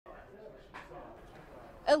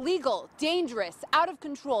Illegal, dangerous, out of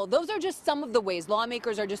control. Those are just some of the ways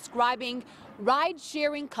lawmakers are describing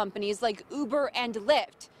ride-sharing companies like Uber and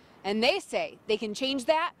Lyft. And they say they can change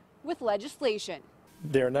that with legislation.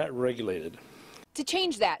 They're not regulated. To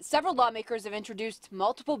change that, several lawmakers have introduced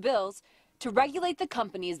multiple bills to regulate the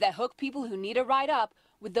companies that hook people who need a ride up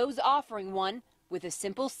with those offering one with a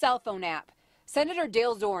simple cell phone app. Senator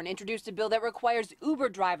Dale Zorn introduced a bill that requires Uber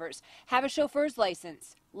drivers have a chauffeur's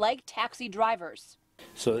license, like taxi drivers.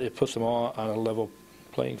 So it puts them all on a level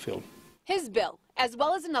playing field. His bill, as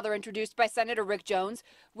well as another introduced by Senator Rick Jones,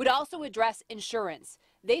 would also address insurance.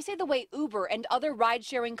 They say the way Uber and other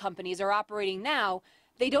ride-sharing companies are operating now,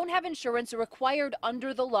 they don't have insurance required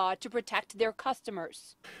under the law to protect their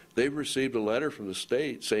customers. They've received a letter from the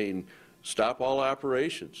state saying, stop all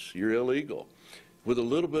operations, you're illegal. With a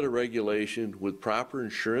little bit of regulation, with proper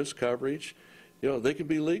insurance coverage, they can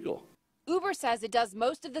be legal. Uber says it does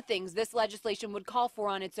most of the things this legislation would call for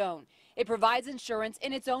on its own. It provides insurance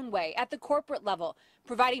in its own way at the corporate level,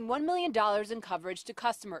 providing $1 million in coverage to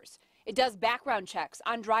customers. It does background checks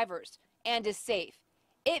on drivers and is safe.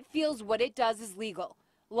 It feels what it does is legal.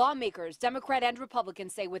 Lawmakers, Democrat and Republican,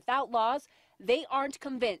 say without laws, they aren't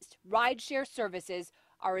convinced ride-share services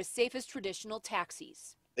are as safe as traditional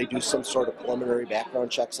taxis. They do some sort of preliminary background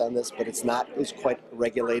checks on this, but it's not as quite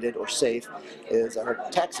regulated or safe as our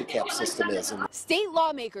taxi cab system is. State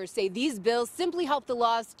lawmakers say these bills simply help the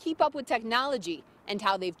laws keep up with technology and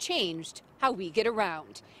how they've changed how we get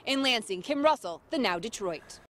around. In Lansing, Kim Russell, The Now Detroit.